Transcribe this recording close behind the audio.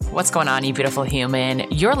What's going on, you beautiful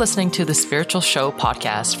human? You're listening to the Spiritual Show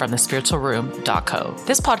podcast from thespiritualroom.co.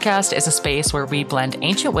 This podcast is a space where we blend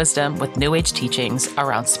ancient wisdom with new age teachings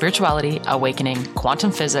around spirituality, awakening,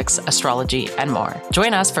 quantum physics, astrology, and more.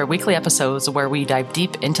 Join us for weekly episodes where we dive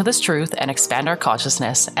deep into this truth and expand our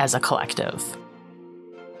consciousness as a collective.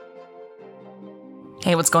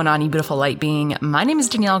 Hey, what's going on, you beautiful light being? My name is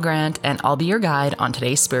Danielle Grant, and I'll be your guide on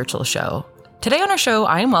today's spiritual show. Today on our show,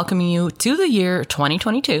 I am welcoming you to the year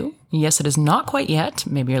 2022. Yes, it is not quite yet.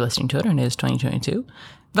 Maybe you're listening to it and it is 2022.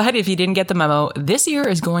 But if you didn't get the memo, this year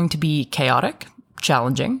is going to be chaotic,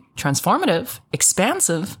 challenging, transformative,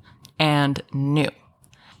 expansive, and new.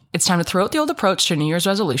 It's time to throw out the old approach to New Year's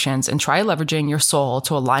resolutions and try leveraging your soul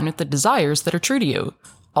to align with the desires that are true to you,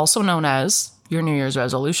 also known as your New Year's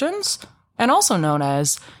resolutions, and also known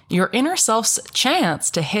as your inner self's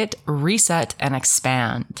chance to hit, reset, and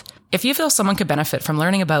expand. If you feel someone could benefit from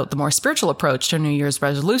learning about the more spiritual approach to New Year's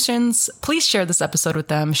resolutions, please share this episode with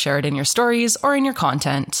them, share it in your stories or in your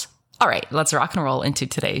content. All right, let's rock and roll into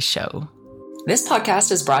today's show. This podcast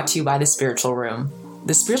is brought to you by The Spiritual Room.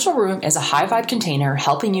 The Spiritual Room is a high vibe container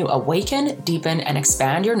helping you awaken, deepen, and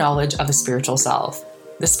expand your knowledge of the spiritual self.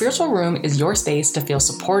 The Spiritual Room is your space to feel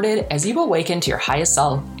supported as you awaken to your highest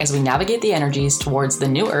self as we navigate the energies towards the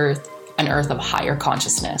new earth, an earth of higher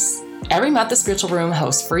consciousness. Every month, the Spiritual Room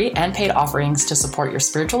hosts free and paid offerings to support your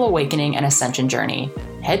spiritual awakening and ascension journey.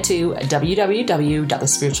 Head to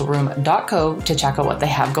www.thespiritualroom.co to check out what they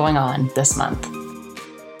have going on this month.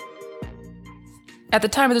 At the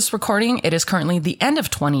time of this recording, it is currently the end of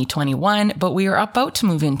 2021, but we are about to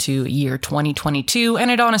move into year 2022, and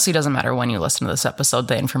it honestly doesn't matter when you listen to this episode,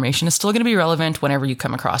 the information is still going to be relevant whenever you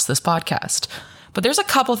come across this podcast. But there's a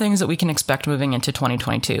couple things that we can expect moving into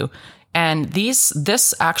 2022. And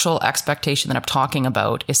this actual expectation that I'm talking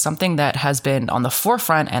about is something that has been on the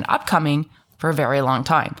forefront and upcoming for a very long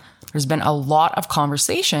time. There's been a lot of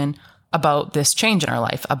conversation about this change in our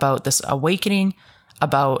life, about this awakening,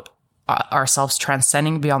 about ourselves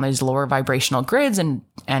transcending beyond these lower vibrational grids and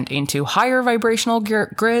into higher vibrational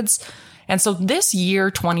grids. And so this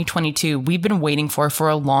year, 2022, we've been waiting for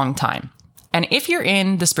a long time. And if you're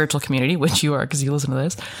in the spiritual community, which you are because you listen to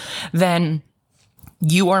this, then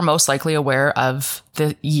you are most likely aware of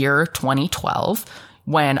the year 2012,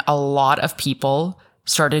 when a lot of people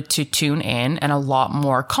started to tune in and a lot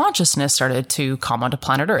more consciousness started to come onto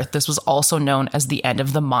planet Earth. This was also known as the end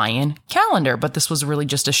of the Mayan calendar, but this was really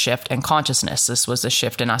just a shift in consciousness. This was a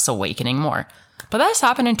shift in us awakening more. But that's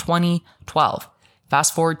happened in 2012.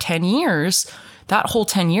 Fast forward 10 years, that whole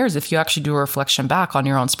 10 years, if you actually do a reflection back on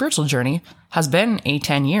your own spiritual journey, has been a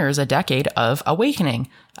 10 years, a decade of awakening,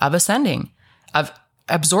 of ascending, of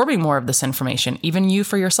absorbing more of this information. Even you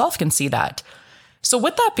for yourself can see that. So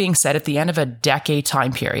with that being said, at the end of a decade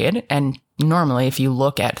time period, and normally if you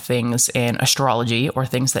look at things in astrology or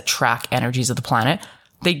things that track energies of the planet,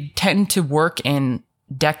 they tend to work in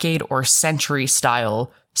decade or century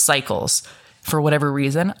style cycles. For whatever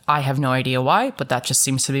reason, I have no idea why, but that just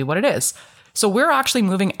seems to be what it is. So we're actually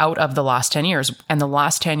moving out of the last 10 years, and the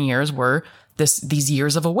last 10 years were these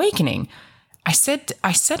years of awakening. I said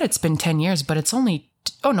it's been 10 years, but it's only,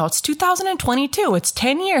 it's 2022. It's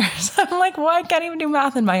 10 years. I'm like, well, I can't even do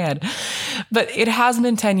math in my head. But it has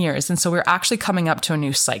been 10 years. And so we're actually coming up to a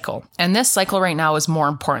new cycle. And this cycle right now is more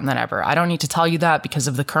important than ever. I don't need to tell you that because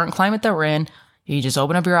of the current climate that we're in. You just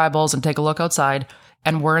open up your eyeballs and take a look outside,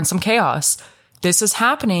 and we're in some chaos. This is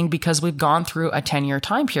happening because we've gone through a 10-year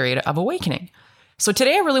time period of awakening. So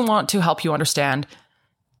today I really want to help you understand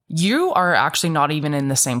you are actually not even in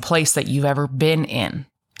the same place that you've ever been in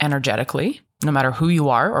energetically, no matter who you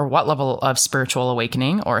are or what level of spiritual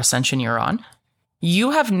awakening or ascension you're on.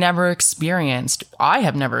 I have never experienced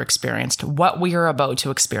what we are about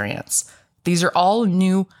to experience. These are all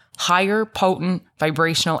new, higher, potent,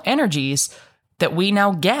 vibrational energies that we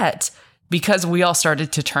now get because we all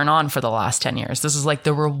started to turn on for the last 10 years. This is like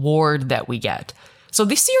the reward that we get. So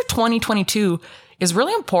this year, 2022, is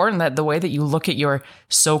really important, that the way that you look at your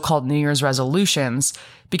so-called New Year's resolutions,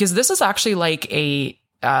 because this is actually like a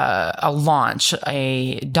launch,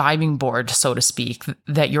 a diving board, so to speak,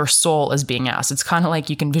 that your soul is being asked. It's kind of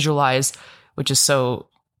like you can visualize, which is so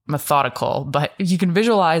methodical, but you can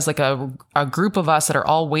visualize like a group of us that are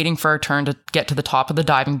all waiting for our turn to get to the top of the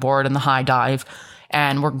diving board and the high dive.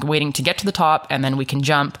 And we're waiting to get to the top, and then we can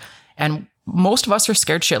jump. And most of us are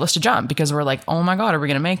scared shitless to jump because we're like, oh my God, are we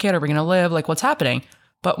going to make it? Are we going to live? Like, what's happening?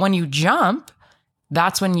 But when you jump,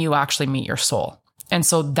 that's when you actually meet your soul. And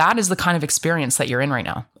so that is the kind of experience that you're in right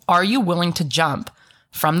now. Are you willing to jump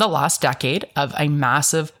from the last decade of a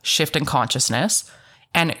massive shift in consciousness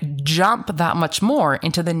and jump that much more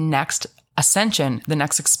into the next ascension, the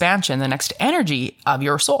next expansion, the next energy of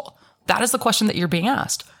your soul? That is the question that you're being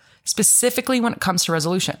asked, specifically when it comes to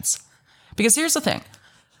resolutions. Because here's the thing.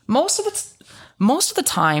 Most of the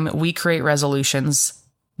time we create resolutions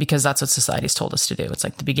because that's what society's told us to do. It's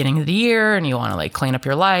like the beginning of the year and you want to like clean up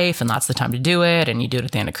your life and that's the time to do it. And you do it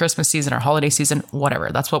at the end of Christmas season or holiday season, whatever.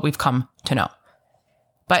 That's what we've come to know.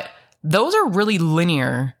 But those are really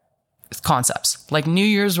linear concepts. Like New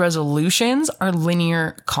Year's resolutions are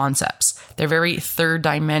linear concepts. They're very third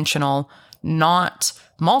dimensional, not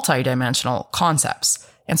multi-dimensional concepts.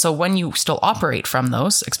 And so when you still operate from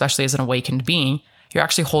those, especially as an awakened being, you're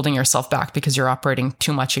actually holding yourself back because you're operating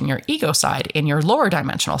too much in your ego side, in your lower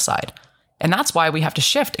dimensional side. And that's why we have to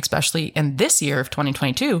shift, especially in this year of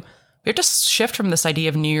 2022. We have to shift from this idea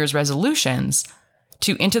of New Year's resolutions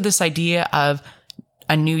into this idea of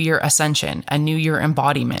a New Year ascension, a New Year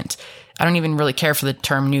embodiment. I don't even really care for the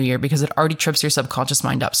term New Year because it already trips your subconscious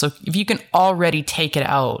mind up. So if you can already take it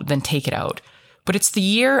out, then take it out. But it's the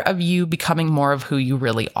year of you becoming more of who you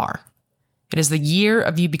really are. It is the year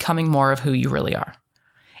of you becoming more of who you really are.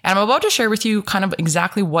 And I'm about to share with you kind of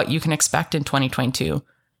exactly what you can expect in 2022.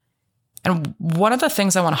 And one of the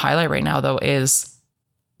things I want to highlight right now, though, is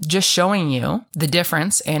just showing you the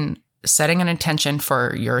difference in setting an intention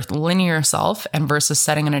for your linear self and versus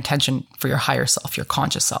setting an intention for your higher self, your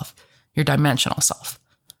conscious self, your dimensional self.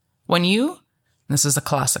 This is a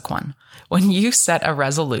classic one, when you set a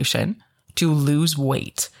resolution to lose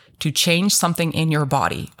weight, to change something in your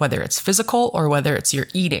body, whether it's physical or whether it's your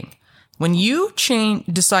eating, when you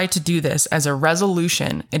decide to do this as a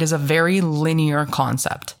resolution, it is a very linear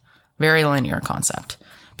concept,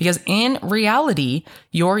 because in reality,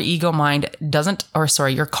 your ego mind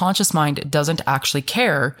your conscious mind doesn't actually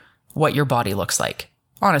care what your body looks like.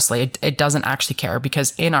 Honestly, it doesn't actually care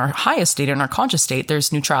because in our highest state, in our conscious state,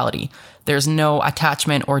 there's neutrality. There's no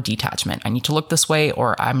attachment or detachment. I need to look this way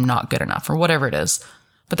or I'm not good enough or whatever it is.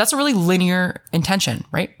 But that's a really linear intention,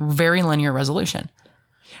 right? Very linear resolution.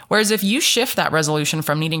 Whereas if you shift that resolution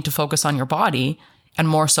from needing to focus on your body and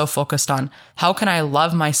more so focused on how can I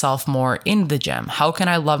love myself more in the gym? How can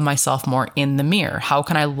I love myself more in the mirror? How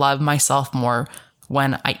can I love myself more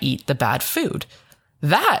when I eat the bad food?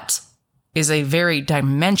 That is a very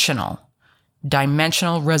dimensional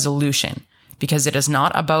resolution because it is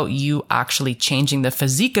not about you actually changing the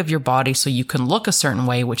physique of your body so you can look a certain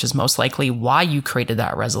way, which is most likely why you created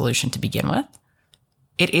that resolution to begin with.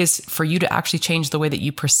 It is for you to actually change the way that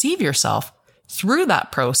you perceive yourself through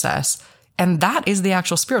that process. And that is the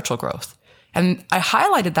actual spiritual growth. And I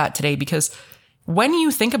highlighted that today because when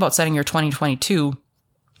you think about setting your 2022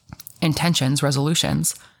 intentions,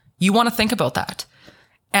 resolutions, you want to think about that.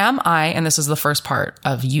 And this is the first part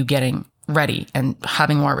of you getting ready and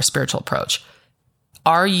having more of a spiritual approach.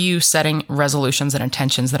 Are you setting resolutions and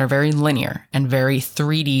intentions that are very linear and very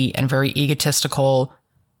 3D and very egotistical?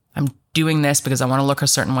 I'm doing this because I want to look a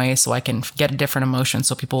certain way so I can get a different emotion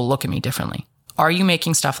so people will look at me differently. Are you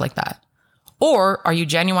making stuff like that? Or are you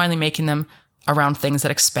genuinely making them around things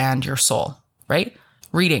that expand your soul, right?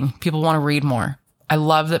 Reading. People want to read more. I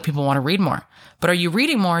love that people want to read more. But are you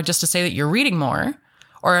reading more just to say that you're reading more?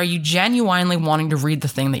 Or are you genuinely wanting to read the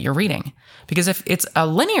thing that you're reading? Because if it's a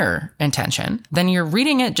linear intention, then you're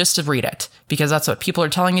reading it just to read it because that's what people are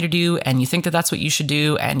telling you to do. And you think that that's what you should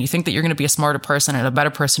do. And you think that you're going to be a smarter person and a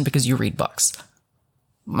better person because you read books.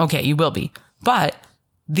 Okay, you will be. But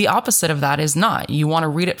the opposite of that is not. You want to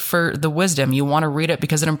read it for the wisdom. You want to read it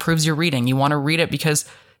because it improves your reading. You want to read it because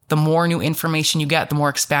the more new information you get, the more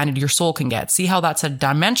expanded your soul can get. See how that's a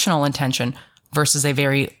dimensional intention versus a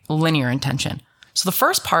very linear intention. So the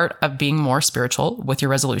first part of being more spiritual with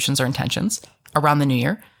your resolutions or intentions around the new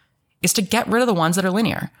year is to get rid of the ones that are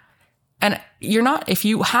linear. And if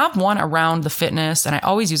you have one around the fitness, and I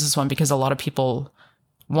always use this one because a lot of people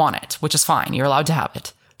want it, which is fine. You're allowed to have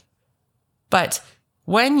it. But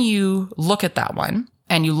when you look at that one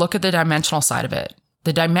and you look at the dimensional side of it,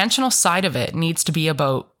 the dimensional side of it needs to be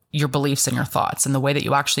about your beliefs and your thoughts and the way that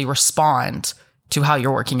you actually respond to how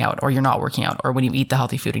you're working out or you're not working out or when you eat the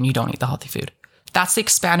healthy food and you don't eat the healthy food. That's the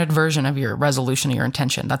expanded version of your resolution or your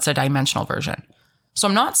intention. That's a dimensional version. So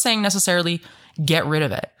I'm not saying necessarily get rid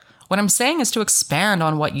of it. What I'm saying is to expand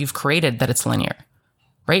on what you've created that it's linear,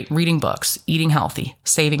 right? Reading books, eating healthy,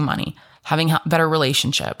 saving money, having better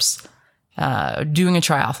relationships, doing a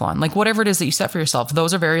triathlon, like whatever it is that you set for yourself.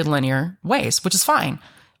 Those are very linear ways, which is fine.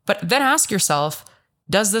 But then ask yourself,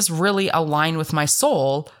 does this really align with my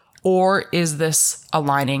soul or is this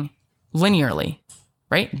aligning linearly?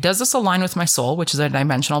 Right? Does this align with my soul, which is a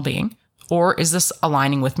dimensional being, or is this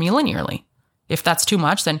aligning with me linearly? If that's too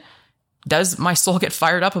much, then Does my soul get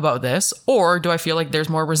fired up about this? Or do I feel like there's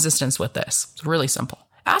more resistance with this? It's really simple.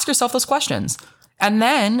 Ask yourself those questions and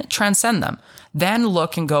then transcend them. Then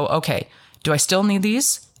look and go, okay, do I still need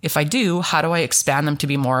these? If I do, how do I expand them to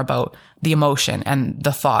be more about the emotion and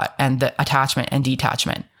the thought and the attachment and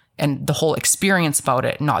detachment and the whole experience about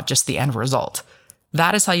it, not just the end result?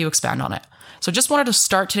 That is how you expand on it. So just wanted to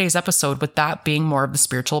start today's episode with that being more of the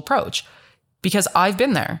spiritual approach, because I've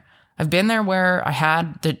been there. I've been there where I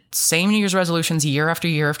had the same New Year's resolutions year after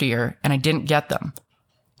year after year, and I didn't get them.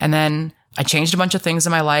 And then I changed a bunch of things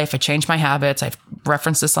in my life. I changed my habits. I've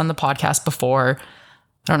referenced this on the podcast before.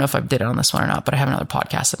 I don't know if I did it on this one or not, but I have another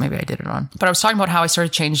podcast that maybe I did it on. But I was talking about how I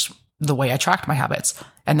started to change the way I tracked my habits.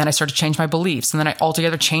 And then I started to change my beliefs. And then I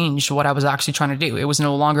altogether changed what I was actually trying to do. It was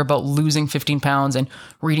no longer about losing 15 pounds and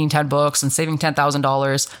reading 10 books and saving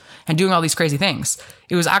 $10,000 and doing all these crazy things.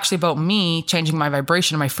 It was actually about me changing my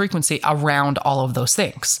vibration and my frequency around all of those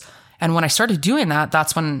things. And when I started doing that,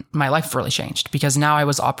 that's when my life really changed, because now I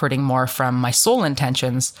was operating more from my soul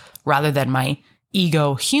intentions rather than my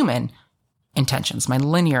ego human intentions, my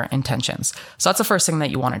linear intentions. So that's the first thing that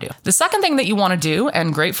you want to do. The second thing that you want to do,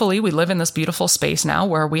 and gratefully we live in this beautiful space now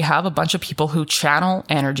where we have a bunch of people who channel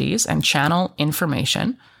energies and channel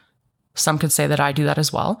information. Some could say that I do that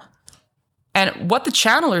as well. And what the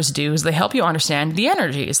channelers do is they help you understand the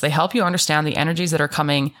energies. They help you understand the energies that are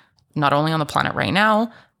coming not only on the planet right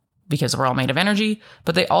now, because we're all made of energy,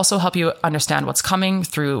 but they also help you understand what's coming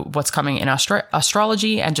through what's coming in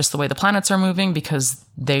astrology and just the way the planets are moving, because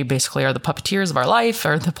they basically are the puppeteers of our life,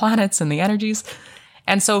 or the planets and the energies.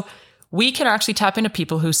 And so we can actually tap into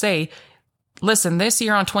people who say, listen, this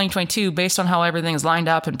year on 2022, based on how everything is lined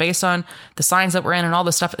up and based on the signs that we're in and all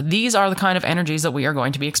this stuff, these are the kind of energies that we are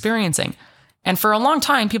going to be experiencing. And for a long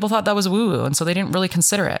time, people thought that was woo-woo, and so they didn't really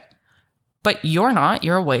consider it. But you're not,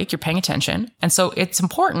 you're awake, you're paying attention. And so it's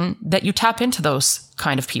important that you tap into those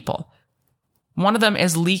kind of people. One of them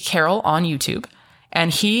is Lee Carroll on YouTube,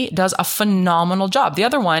 and he does a phenomenal job. The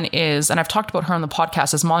other one is, and I've talked about her on the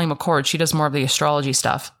podcast, is Molly McCord. She does more of the astrology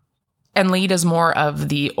stuff. And Lee does more of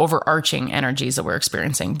the overarching energies that we're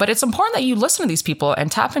experiencing. But it's important that you listen to these people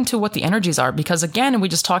and tap into what the energies are, because again, we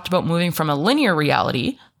just talked about moving from a linear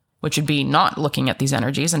reality, which would be not looking at these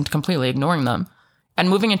energies and completely ignoring them, and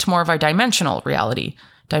moving into more of a dimensional reality,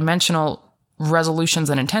 dimensional resolutions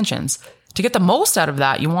and intentions. To get the most out of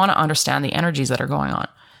that, you want to understand the energies that are going on.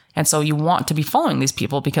 And so you want to be following these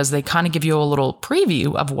people because they kind of give you a little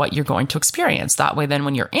preview of what you're going to experience. That way, then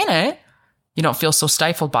when you're in it, you don't feel so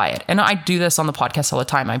stifled by it. And I do this on the podcast all the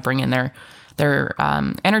time. I bring in their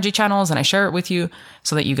energy channels and I share it with you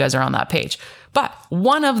so that you guys are on that page. But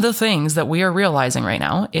one of the things that we are realizing right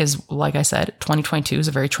now is, like I said, 2022 is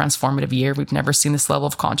a very transformative year. We've never seen this level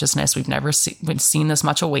of consciousness. We've never seen this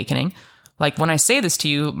much awakening. Like when I say this to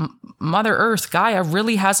you, Mother Earth, Gaia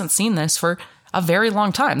really hasn't seen this for a very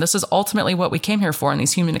long time. This is ultimately what we came here for in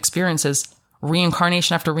these human experiences,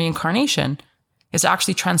 reincarnation after reincarnation, is to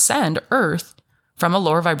actually transcend Earth from a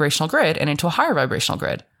lower vibrational grid and into a higher vibrational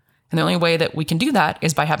grid. And the only way that we can do that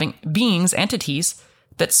is by having beings, entities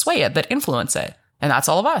that sway it, that influence it. And that's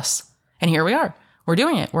all of us. And here we are. We're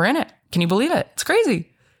doing it. We're in it. Can you believe it? It's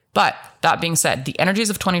crazy. But that being said, the energies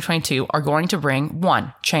of 2022 are going to bring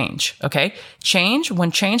change. Okay. Change.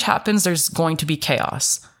 When change happens, there's going to be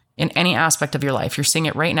chaos in any aspect of your life. You're seeing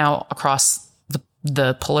it right now across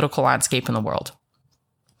the political landscape in the world.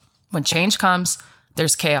 When change comes,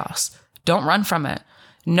 there's chaos. Don't run from it.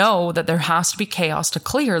 Know that there has to be chaos to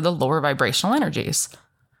clear the lower vibrational energies.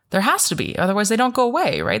 There has to be, otherwise they don't go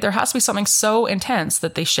away, right? There has to be something so intense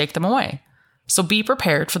that they shake them away. So be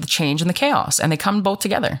prepared for the change and the chaos, and they come both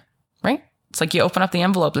together, right? It's like you open up the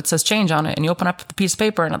envelope that says change on it, and you open up the piece of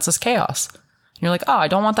paper and it says chaos. And you're like, oh, I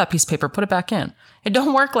don't want that piece of paper, put it back in. It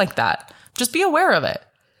don't work like that. Just be aware of it.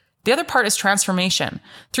 The other part is transformation.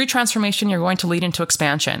 Through transformation, you're going to lead into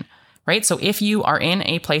expansion. Right? So if you are in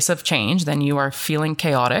a place of change, then you are feeling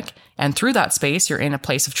chaotic. And through that space, you're in a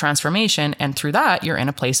place of transformation. And through that, you're in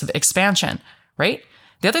a place of expansion, right?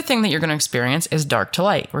 The other thing that you're going to experience is dark to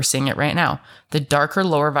light. We're seeing it right now. The darker,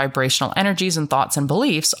 lower vibrational energies and thoughts and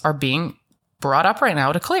beliefs are being brought up right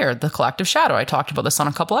now to clear the collective shadow. I talked about this on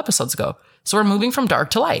a couple episodes ago. So we're moving from dark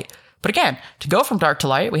to light. But again, to go from dark to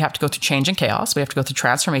light, we have to go through change and chaos. We have to go through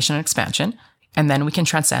transformation and expansion. And then we can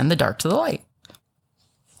transcend the dark to the light.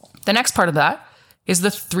 The next part of that is the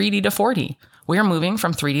 3D to 4D. We are moving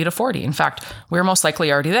from 3D to 4D. In fact, we're most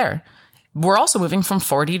likely already there. We're also moving from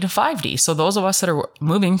 4D to 5D. So those of us that are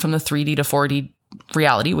moving from the 3D to 4D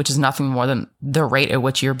reality, which is nothing more than the rate at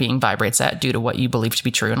which your being vibrates at due to what you believe to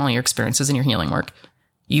be true and all your experiences and your healing work,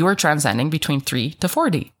 you are transcending between 3 to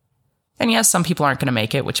 4D. And yes, some people aren't going to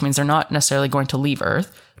make it, which means they're not necessarily going to leave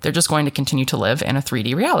Earth. They're just going to continue to live in a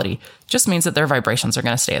 3D reality. Just means that their vibrations are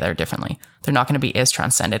going to stay there differently. They're not going to be as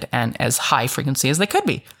transcended and as high frequency as they could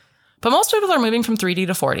be. But most people are moving from 3D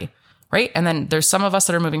to 4D, right? And then there's some of us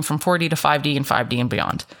that are moving from 4D to 5D and 5D and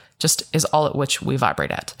beyond, just is all at which we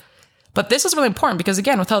vibrate at. But this is really important because,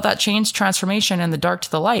 again, without that change, transformation, and the dark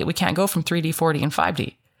to the light, we can't go from 3D, 4D, and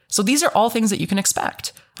 5D. So these are all things that you can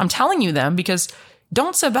expect. I'm telling you them because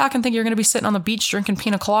don't sit back and think you're going to be sitting on the beach drinking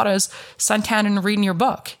pina coladas, suntan, and reading your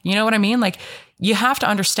book. You know what I mean? Like, you have to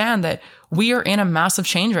understand that we are in a massive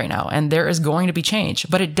change right now, and there is going to be change,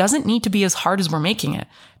 but it doesn't need to be as hard as we're making it.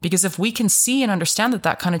 Because if we can see and understand that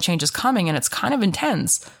that kind of change is coming and it's kind of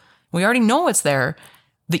intense, we already know it's there.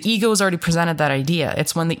 The ego has already presented that idea.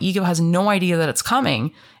 It's when the ego has no idea that it's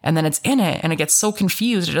coming and then it's in it and it gets so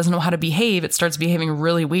confused, it doesn't know how to behave. It starts behaving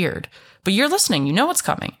really weird, but you're listening, you know it's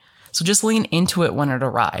coming. So just lean into it when it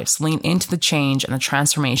arrives. Lean into the change and the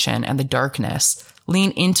transformation and the darkness.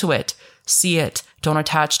 Lean into it. See it. Don't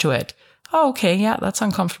attach to it. Oh, okay. Yeah, that's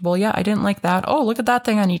uncomfortable. Yeah, I didn't like that. Oh, look at that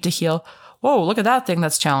thing I need to heal. Whoa, look at that thing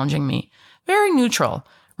that's challenging me. Very neutral,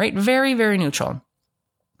 right? Very, very neutral.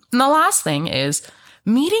 And the last thing is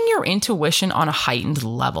meeting your intuition on a heightened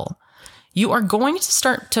level. You are going to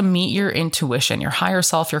start to meet your intuition, your higher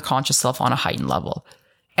self, your conscious self on a heightened level.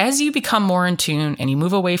 As you become more in tune and you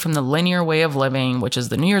move away from the linear way of living, which is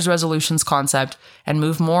the New Year's resolutions concept, and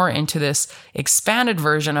move more into this expanded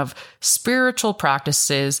version of spiritual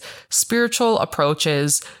practices, spiritual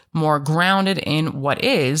approaches, more grounded in what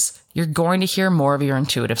is, you're going to hear more of your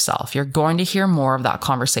intuitive self. You're going to hear more of that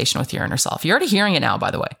conversation with your inner self. You're already hearing it now,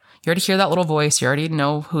 by the way. You already hear that little voice. You already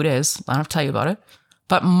know who it is. I don't have to tell you about it.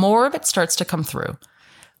 But more of it starts to come through.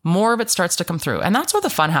 More of it starts to come through. And that's where the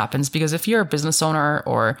fun happens, because if you're a business owner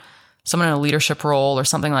or someone in a leadership role or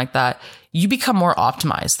something like that, you become more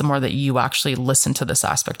optimized the more that you actually listen to this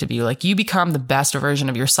aspect of you. Like, you become the best version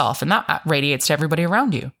of yourself, and that radiates to everybody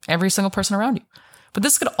around you, every single person around you. But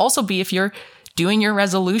this could also be if you're doing your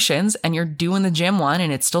resolutions and you're doing the gym one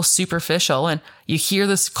and it's still superficial and you hear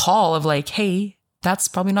this call of like, hey, that's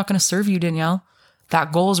probably not going to serve you, Danielle.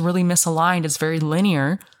 That goal is really misaligned. It's very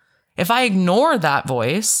linear. If I ignore that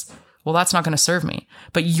voice, well, that's not going to serve me.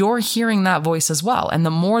 But you're hearing that voice as well. And the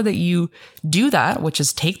more that you do that, which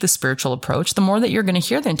is take the spiritual approach, the more that you're going to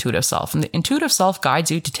hear the intuitive self. And the intuitive self guides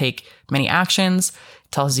you to take many actions,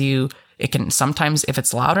 tells you it can sometimes, if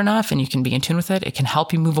it's loud enough and you can be in tune with it, it can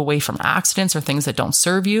help you move away from accidents or things that don't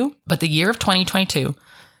serve you. But the year of 2022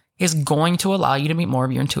 is going to allow you to meet more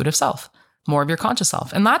of your intuitive self, more of your conscious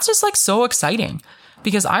self. And that's just like so exciting,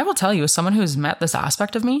 because I will tell you, as someone who's met this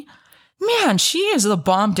aspect of me, man, she is the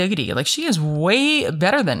bomb diggity. Like, she is way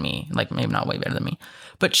better than me. Like, maybe not way better than me,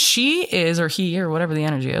 but she is, or he, or whatever the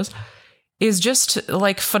energy is just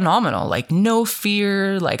like phenomenal. Like, no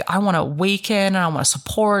fear. Like, I want to awaken and I want to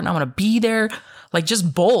support and I want to be there. Like,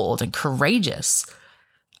 just bold and courageous.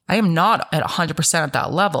 I am not at 100% at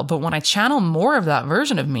that level, but when I channel more of that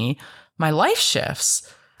version of me, my life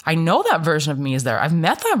shifts. I know that version of me is there. I've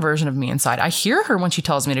met that version of me inside. I hear her when she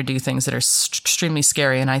tells me to do things that are extremely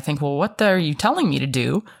scary. And I think, well, what are you telling me to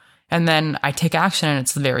do? And then I take action, and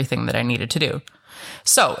it's the very thing that I needed to do.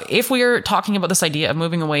 So if we're talking about this idea of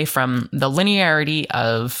moving away from the linearity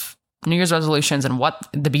of New Year's resolutions and what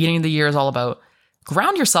the beginning of the year is all about,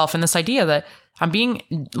 ground yourself in this idea that I'm being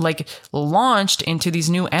like launched into these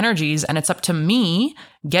new energies, and it's up to me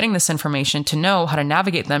getting this information to know how to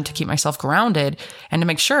navigate them, to keep myself grounded, and to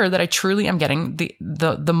make sure that I truly am getting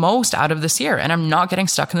the most out of this year. And I'm not getting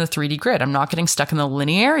stuck in the 3D grid. I'm not getting stuck in the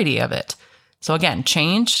linearity of it. So again,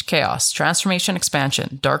 change, chaos, transformation,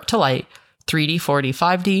 expansion, dark to light, 3D, 4D,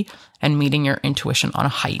 5D, and meeting your intuition on a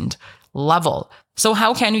heightened level. So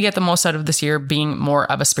how can you get the most out of this year being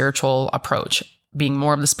more of a spiritual approach? Being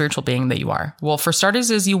more of the spiritual being that you are? Well, for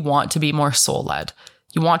starters, is you want to be more soul-led.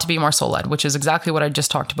 You want to be more soul-led, which is exactly what I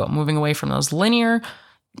just talked about, moving away from those linear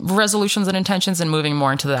resolutions and intentions and moving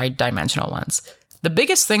more into the dimensional ones. The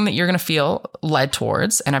biggest thing that you're going to feel led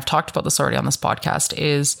towards, and I've talked about this already on this podcast,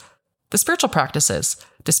 is the spiritual practices.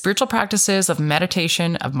 The spiritual practices of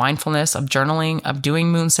meditation, of mindfulness, of journaling, of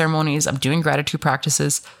doing moon ceremonies, of doing gratitude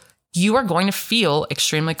practices. You are going to feel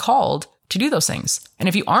extremely called to do those things. And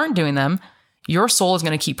if you aren't doing them, your soul is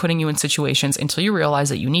going to keep putting you in situations until you realize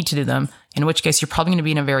that you need to do them, in which case you're probably going to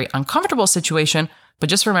be in a very uncomfortable situation. But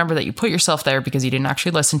just remember that you put yourself there because you didn't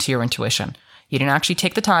actually listen to your intuition. You didn't actually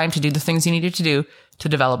take the time to do the things you needed to do to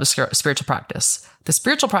develop a spiritual practice. The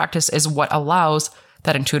spiritual practice is what allows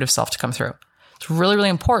that intuitive self to come through. It's really, really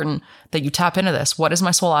important that you tap into this. What is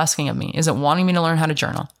my soul asking of me? Is it wanting me to learn how to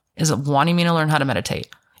journal? Is it wanting me to learn how to meditate?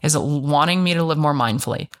 Is it wanting me to live more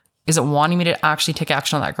mindfully? Is it wanting me to actually take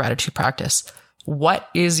action on that gratitude practice? What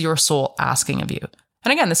is your soul asking of you?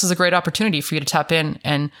 And again, this is a great opportunity for you to tap in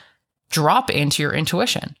and drop into your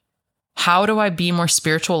intuition. How do I be more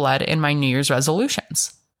spiritual led in my New Year's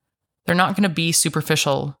resolutions? They're not going to be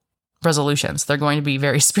superficial resolutions. They're going to be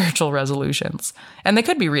very spiritual resolutions. And they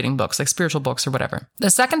could be reading books, like spiritual books or whatever. The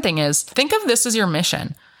second thing is, think of this as your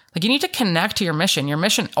mission. Like, you need to connect to your mission. Your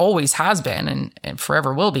mission always has been and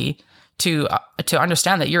forever will be to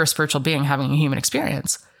understand that you're a spiritual being having a human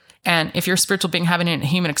experience. And if you're a spiritual being having a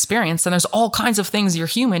human experience, then there's all kinds of things your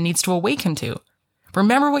human needs to awaken to.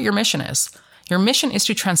 Remember what your mission is. Your mission is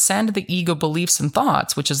to transcend the ego beliefs and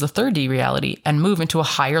thoughts, which is the third D reality, and move into a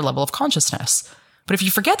higher level of consciousness. But if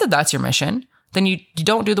you forget that that's your mission, then you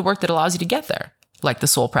don't do the work that allows you to get there, like the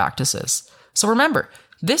soul practices. So remember,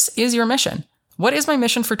 this is your mission. What is my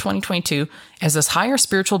mission for 2022 as this higher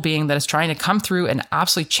spiritual being that is trying to come through and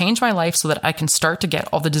absolutely change my life so that I can start to get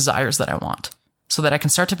all the desires that I want, so that I can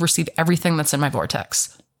start to receive everything that's in my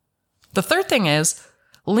vortex? The third thing is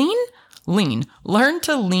learn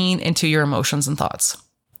to lean into your emotions and thoughts.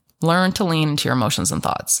 Learn to lean into your emotions and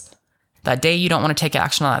thoughts. That day you don't want to take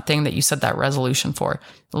action on that thing that you set that resolution for.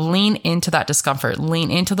 Lean into that discomfort.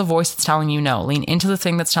 Lean into the voice that's telling you no. Lean into the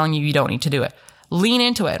thing that's telling you don't need to do it. Lean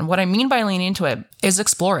into it. And what I mean by lean into it is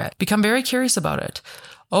explore it. Become very curious about it.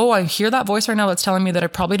 Oh, I hear that voice right now that's telling me that I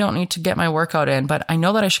probably don't need to get my workout in, but I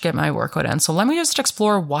know that I should get my workout in. So let me just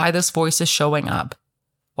explore why this voice is showing up.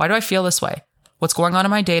 Why do I feel this way? What's going on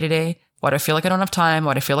in my day-to-day? Why do I feel like I don't have time?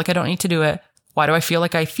 Why do I feel like I don't need to do it? Why do I feel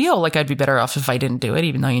like I'd be better off if I didn't do it,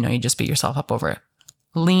 even though you just beat yourself up over it?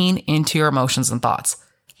 Lean into your emotions and thoughts.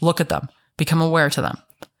 Look at them. Become aware to them.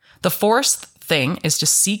 The fourth thing is to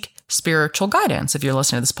seek spiritual guidance. If you're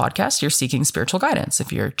listening to this podcast, you're seeking spiritual guidance.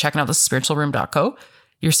 If you're checking out the spiritualroom.co,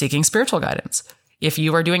 you're seeking spiritual guidance. If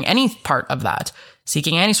you are doing any part of that,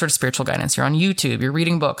 seeking any sort of spiritual guidance, you're on YouTube, you're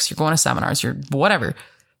reading books, you're going to seminars, you're whatever,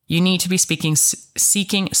 you need to be seeking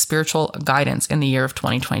spiritual guidance in the year of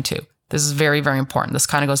 2022. This is very, very important. This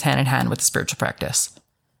kind of goes hand in hand with the spiritual practice.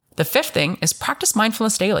 The fifth thing is practice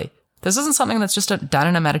mindfulness daily. This isn't something that's just done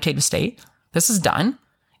in a meditative state. This is done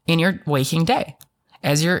in your waking day.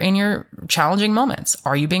 As you're in your challenging moments,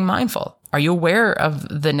 are you being mindful? Are you aware of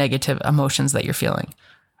the negative emotions that you're feeling?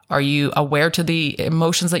 Are you aware to the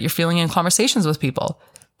emotions that you're feeling in conversations with people?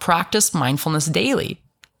 Practice mindfulness daily.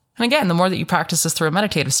 And again, the more that you practice this through a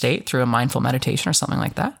meditative state, through a mindful meditation or something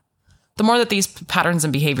like that, the more that these patterns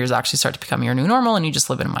and behaviors actually start to become your new normal and you just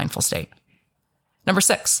live in a mindful state. Number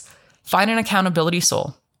 6, find an accountability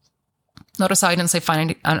soul. Notice how I didn't say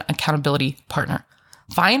find an accountability partner.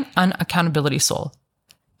 Find an accountability soul.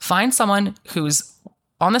 Find someone who's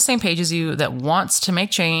on the same page as you that wants to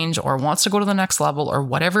make change or wants to go to the next level or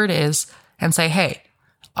whatever it is, and say, hey,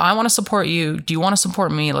 I want to support you. Do you want to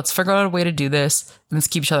support me? Let's figure out a way to do this and let's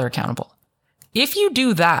keep each other accountable. If you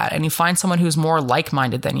do that and you find someone who's more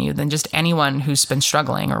like-minded than you, than just anyone who's been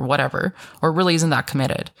struggling or whatever, or really isn't that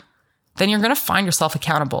committed, then you're going to find yourself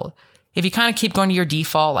accountable. If you kind of keep going to your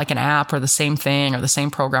default, like an app or the same thing or the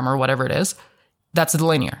same program or whatever it is, that's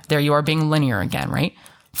linear. There you are being linear again, right?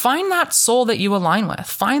 Find that soul that you align with.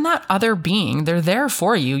 Find that other being. They're there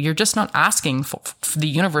for you. You're just not asking for the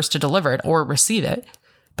universe to deliver it or receive it.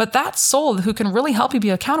 But that soul who can really help you be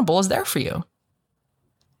accountable is there for you.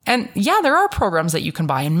 And yeah, there are programs that you can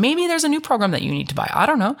buy, and maybe there's a new program that you need to buy. I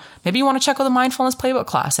don't know. Maybe you want to check out the Mindfulness Playbook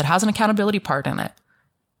class. It has an accountability part in it.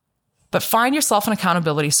 But find yourself an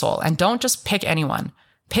accountability soul and don't just pick anyone.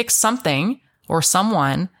 Pick something or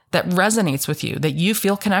someone that resonates with you, that you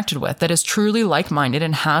feel connected with, that is truly like-minded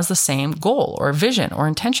and has the same goal or vision or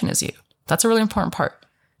intention as you. That's a really important part.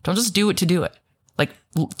 Don't just do it to do it. Like,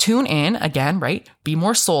 tune in again, right? Be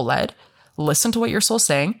more soul-led. Listen to what your soul's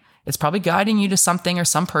saying. It's probably guiding you to something or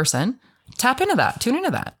some person. Tap into that. Tune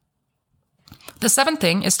into that. The 7th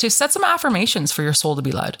thing is to set some affirmations for your soul to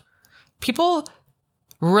be led. People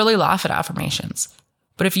really laugh at affirmations.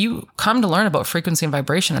 But if you come to learn about frequency and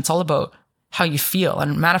vibration, it's all about how you feel.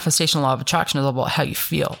 And manifestation law of attraction is all about how you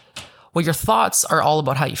feel. Well, your thoughts are all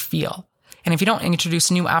about how you feel. And if you don't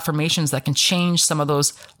introduce new affirmations that can change some of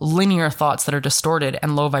those linear thoughts that are distorted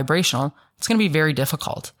and low vibrational, it's going to be very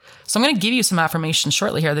difficult. So I'm going to give you some affirmations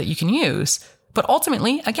shortly here that you can use. But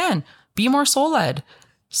ultimately, again, be more soul-led.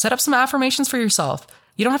 Set up some affirmations for yourself.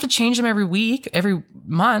 You don't have to change them every week, every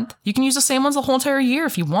month. You can use the same ones the whole entire year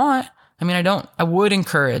if you want. I mean, I would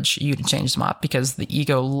encourage you to change them up because the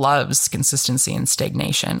ego loves consistency and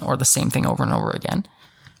stagnation or the same thing over and over again.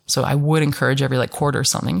 So I would encourage every quarter or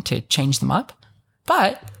something to change them up.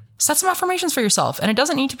 But set some affirmations for yourself. And it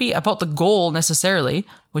doesn't need to be about the goal necessarily,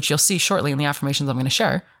 which you'll see shortly in the affirmations I'm going to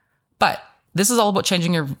share. But This is all about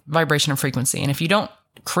changing your vibration and frequency. And if you don't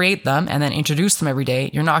create them and then introduce them every day,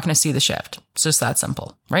 you're not going to see the shift. It's just that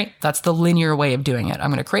simple, right? That's the linear way of doing it. I'm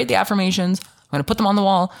going to create the affirmations. I'm going to put them on the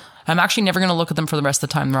wall. I'm actually never going to look at them for the rest of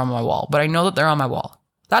the time they're on my wall, but I know that they're on my wall.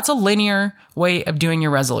 That's a linear way of doing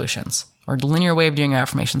your resolutions or the linear way of doing your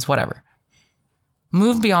affirmations, whatever.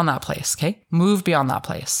 Move beyond that place, okay? Move beyond that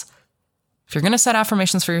place. If you're going to set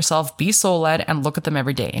affirmations for yourself, be soul-led and look at them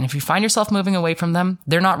every day. And if you find yourself moving away from them,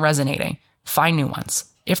 they're not resonating. Find new ones.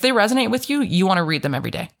 If they resonate with you, you want to read them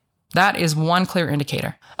every day. That is one clear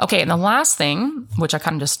indicator. Okay, and the last thing, which I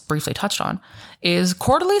kind of just briefly touched on, is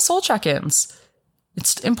quarterly soul check-ins.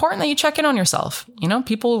 It's important that you check in on yourself. You know,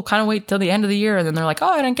 people kind of wait till the end of the year and then they're like, oh,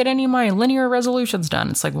 I didn't get any of my linear resolutions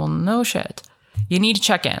done. It's like, well, no shit. You need to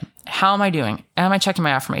check in. How am I doing? Am I checking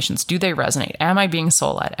my affirmations? Do they resonate? Am I being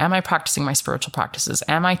soul-led? Am I practicing my spiritual practices?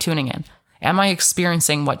 Am I tuning in? Am I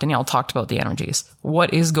experiencing what Danielle talked about, the energies?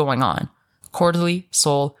 What is going on? Quarterly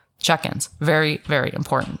soul check-ins. Very, very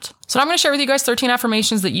important. So I'm going to share with you guys 13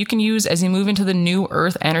 affirmations that you can use as you move into the new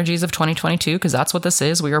earth energies of 2022, because that's what this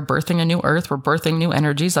is. We are birthing a new earth. We're birthing new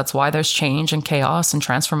energies. That's why there's change and chaos and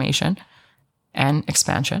transformation and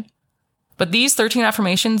expansion. But these 13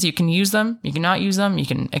 affirmations, you can use them. You can not use them. You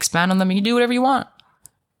can expand on them. You can do whatever you want.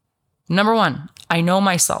 Number 1, I know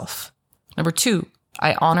myself. Number 2,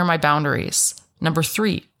 I honor my boundaries. Number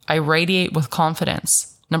 3, I radiate with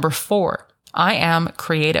confidence. Number 4, I am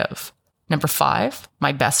creative. Number 5,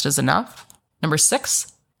 my best is enough. Number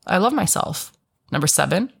 6, I love myself. Number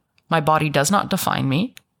 7, my body does not define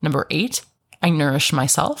me. Number 8, I nourish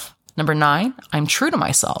myself. Number 9, I'm true to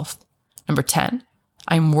myself. Number 10,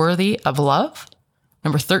 I'm worthy of love.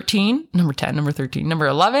 Number 13, number 10, number 13, number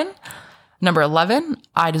 11,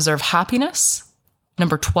 I deserve happiness.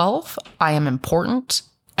 Number 12, I am important.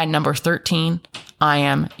 And number 13, I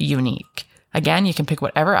am unique. Again, you can pick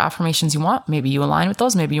whatever affirmations you want. Maybe you align with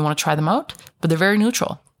those. Maybe you want to try them out, but they're very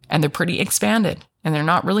neutral and they're pretty expanded and they're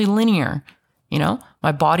not really linear. You know,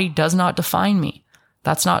 my body does not define me.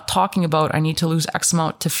 That's not talking about I need to lose X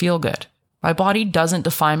amount to feel good. My body doesn't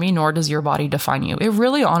define me, nor does your body define you. It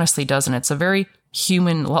really honestly doesn't. It's a very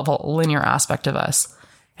human level, linear aspect of us.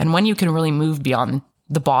 And when you can really move beyond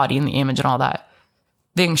the body and the image and all that,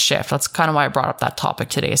 things shift. That's kind of why I brought up that topic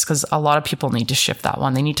today, is because a lot of people need to shift that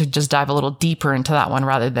one. They need to just dive a little deeper into that one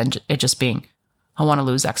rather than it just being, I want to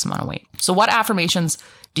lose X amount of weight. So what affirmations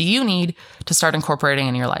do you need to start incorporating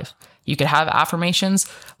in your life? You could have affirmations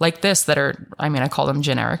like this that are, I call them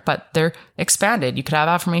generic, but they're expanded. You could have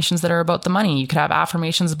affirmations that are about the money. You could have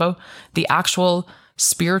affirmations about the actual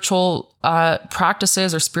spiritual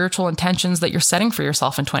practices or spiritual intentions that you're setting for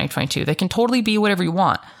yourself in 2022. They can totally be whatever you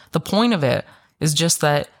want. The point of it is just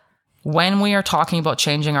that when we are talking about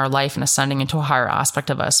changing our life and ascending into a higher aspect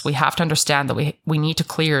of us, we have to understand that we need to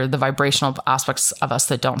clear the vibrational aspects of us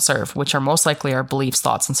that don't serve, which are most likely our beliefs,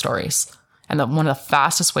 thoughts, and stories. And one of the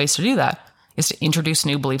fastest ways to do that is to introduce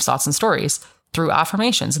new beliefs, thoughts, and stories through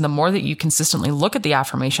affirmations. And the more that you consistently look at the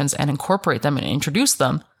affirmations and incorporate them and introduce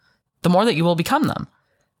them, the more that you will become them,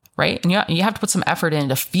 right? And you have to put some effort in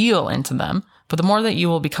to feel into them, but the more that you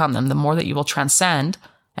will become them, the more that you will transcend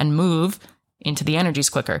and move into the energies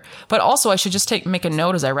quicker. But also, I should just make a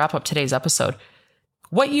note as I wrap up today's episode.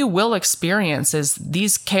 What you will experience is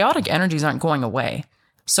these chaotic energies aren't going away.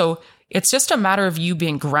 So it's just a matter of you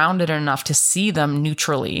being grounded enough to see them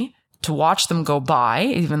neutrally, to watch them go by,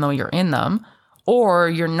 even though you're in them, or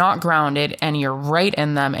you're not grounded and you're right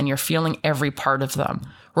in them and you're feeling every part of them.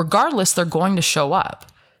 Regardless, they're going to show up.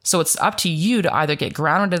 So it's up to you to either get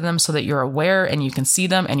grounded in them so that you're aware and you can see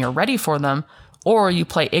them and you're ready for them, or you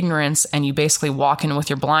play ignorance and you basically walk in with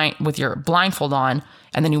your blindfold on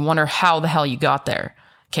and then you wonder how the hell you got there.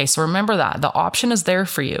 Okay, so remember that. The option is there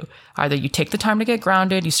for you. Either you take the time to get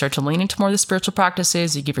grounded, you start to lean into more of the spiritual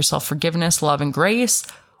practices, you give yourself forgiveness, love, and grace,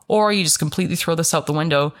 or you just completely throw this out the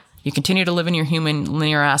window. You continue to live in your human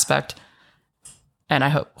linear aspect. And I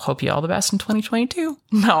hope you all the best in 2022.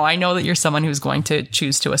 No, I know that you're someone who's going to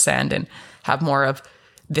choose to ascend and have more of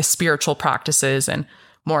the spiritual practices and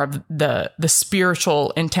more of the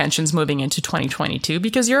spiritual intentions moving into 2022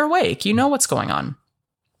 because you're awake. You know what's going on.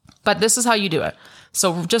 But this is how you do it.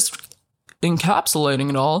 So just encapsulating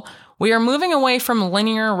it all, we are moving away from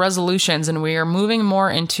linear resolutions and we are moving more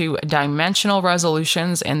into dimensional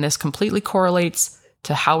resolutions. And this completely correlates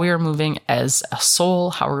to how we are moving as a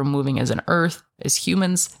soul, how we're moving as an earth, as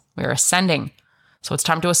humans. We are ascending. So it's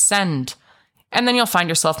time to ascend. And then you'll find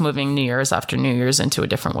yourself moving New Year's after New Year's into a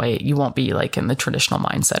different way. You won't be like in the traditional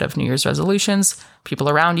mindset of New Year's resolutions. People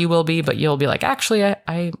around you will be, but you'll be like, actually,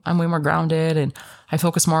 I'm way more grounded and I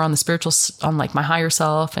focus more on the spiritual, on like my higher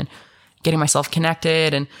self. And getting myself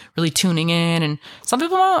connected and really tuning in. And some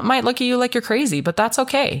people might look at you like you're crazy, but that's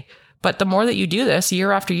okay. But the more that you do this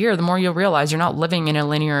year after year, the more you'll realize you're not living in a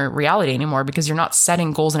linear reality anymore, because you're not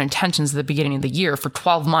setting goals and intentions at the beginning of the year for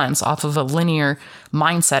 12 months off of a linear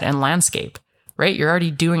mindset and landscape, right? You're already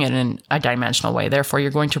doing it in a dimensional way. Therefore, you're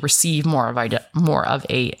going to receive more of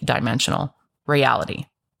a dimensional reality.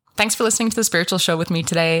 Thanks for listening to The Spiritual Show with me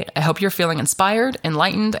today. I hope you're feeling inspired,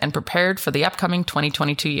 enlightened, and prepared for the upcoming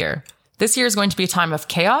 2022 year. This year is going to be a time of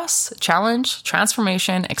chaos, challenge,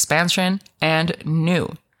 transformation, expansion, and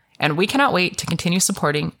new. And we cannot wait to continue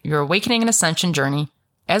supporting your awakening and ascension journey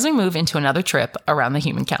as we move into another trip around the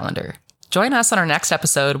human calendar. Join us on our next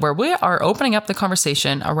episode, where we are opening up the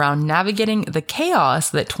conversation around navigating the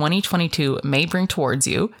chaos that 2022 may bring towards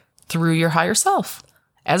you through your higher self.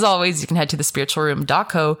 As always, you can head to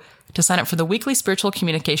thespiritualroom.co to sign up for the weekly spiritual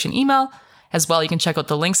communication email. As well, you can check out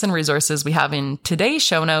the links and resources we have in today's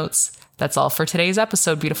show notes. That's all for today's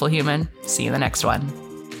episode, beautiful human. See you in the next one.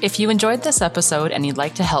 If you enjoyed this episode and you'd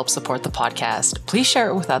like to help support the podcast, please share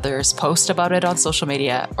it with others, post about it on social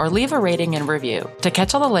media, or leave a rating and review. To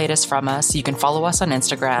catch all the latest from us, you can follow us on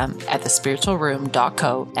Instagram at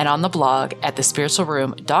thespiritualroom.co and on the blog at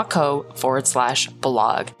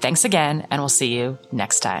thespiritualroom.co/blog. Thanks again, and we'll see you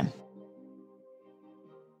next time.